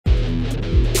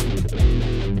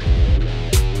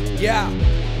Yeah.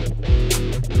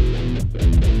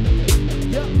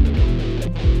 Yeah.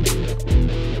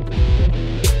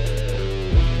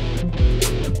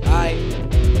 I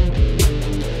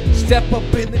step up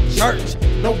in the church,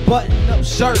 no button-up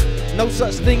shirt, no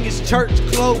such thing as church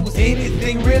clothes.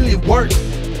 Anything really works,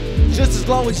 just as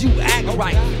long as you act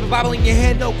right. The Bible in your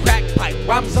hand, no crack pipe.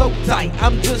 I'm so tight,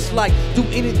 I'm just like, do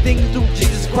anything through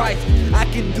Jesus Christ. I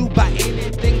can do by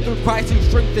anything through Christ who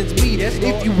strengthens me.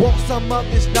 If you want some of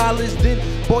this knowledge, then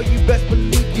boy, you best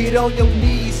believe, get on your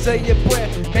knees, say your prayer.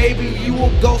 Maybe you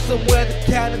will go somewhere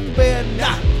to count it fair.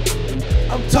 Nah,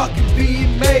 I'm talking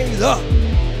VMAs up.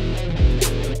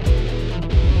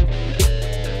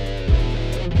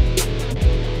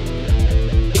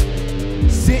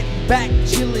 Sitting back,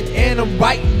 chilling, and I'm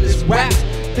writing this rap.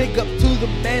 Big up to the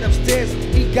man upstairs,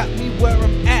 he got me where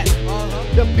I'm at.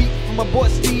 The beat from my boy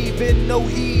Steve, and no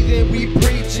heathen. We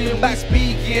preaching, by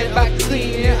speaking, by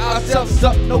cleaning ourselves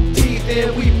up, no teeth,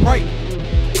 and we pray.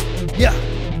 Yeah,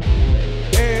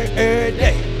 every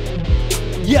day.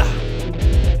 Yeah,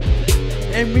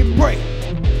 and we pray.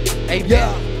 Amen.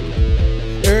 Yeah,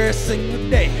 every single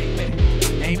day. Amen.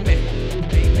 Amen.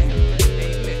 Amen.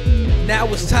 Amen. Now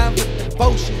it's time for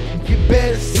devotion. You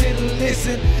better sit and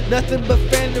listen. Nothing but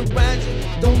family around you.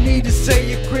 Don't need to say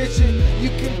you're Christian. You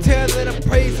can tell that I'm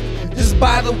praising just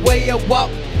by the way I walk.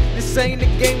 This ain't a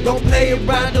game, don't play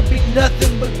around. There'll be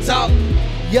nothing but talk.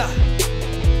 Yeah.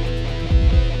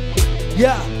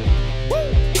 Yeah.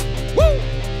 Woo. Woo.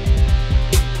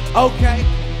 Okay.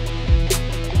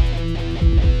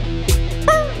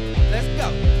 Let's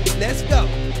go. Let's go.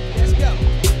 Let's go.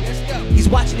 Let's go. He's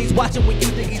watching when you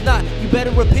think he's not. You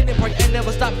better repent and pray and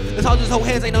never stop. Let's all just hold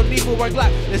hands, ain't no need for work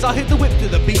life. Let's all hit the whip to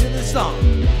the beat of the song.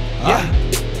 Yeah.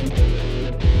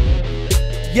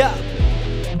 Yeah.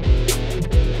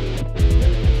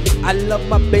 I love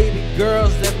my baby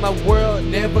girls and my world,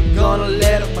 never gonna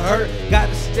let them hurt.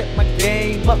 Gotta step my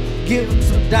game up, give them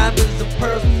some diamonds and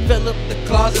pearls, fill up the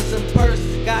closets and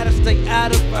purses. Gotta stay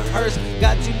out of a hearse,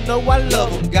 got you know I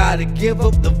love them. Gotta give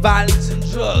up the violence and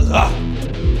drugs.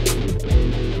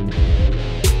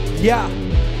 Yeah.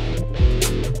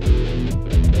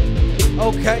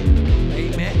 Okay.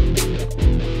 Amen.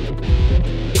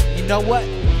 You know what?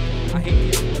 I hear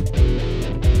you.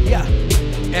 Yeah.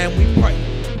 And we pray.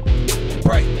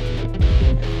 Pray.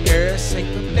 Every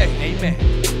single day. Amen.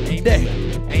 Amen.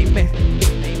 Amen.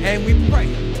 And we pray.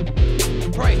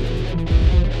 Pray.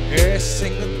 Every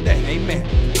single day. Amen.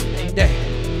 Amen.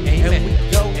 And we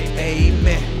go.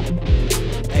 Amen.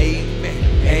 Amen.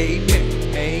 Amen.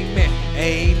 Amen.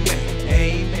 Amen.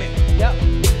 Amen. Yep.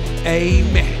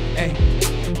 Amen. Amen.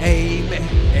 Amen.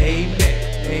 Amen.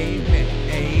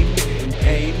 Amen.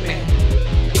 Amen.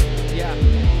 Yeah.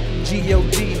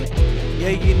 G-O-D. Yeah,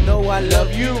 you know I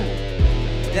love you.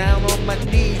 Down on my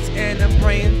knees and I'm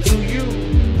praying to you.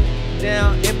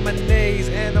 Down in my knees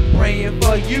and I'm praying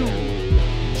for you.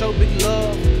 Show big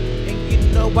love and you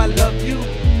know I love you.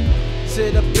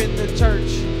 Sit up in the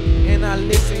church and I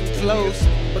listen close,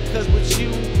 because with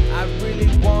you I really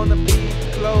wanna be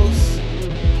close.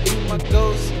 You my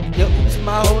ghost, your oops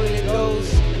my Holy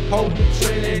Ghost, Holy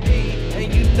Trinity,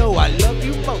 and you know I love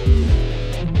you most.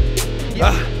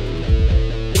 Yeah.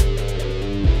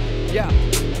 Yeah.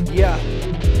 Yeah.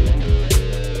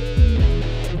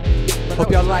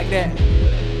 Hope y'all like that.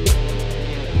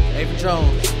 Avery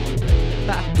Jones,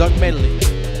 Medley.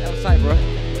 That was tight, bro.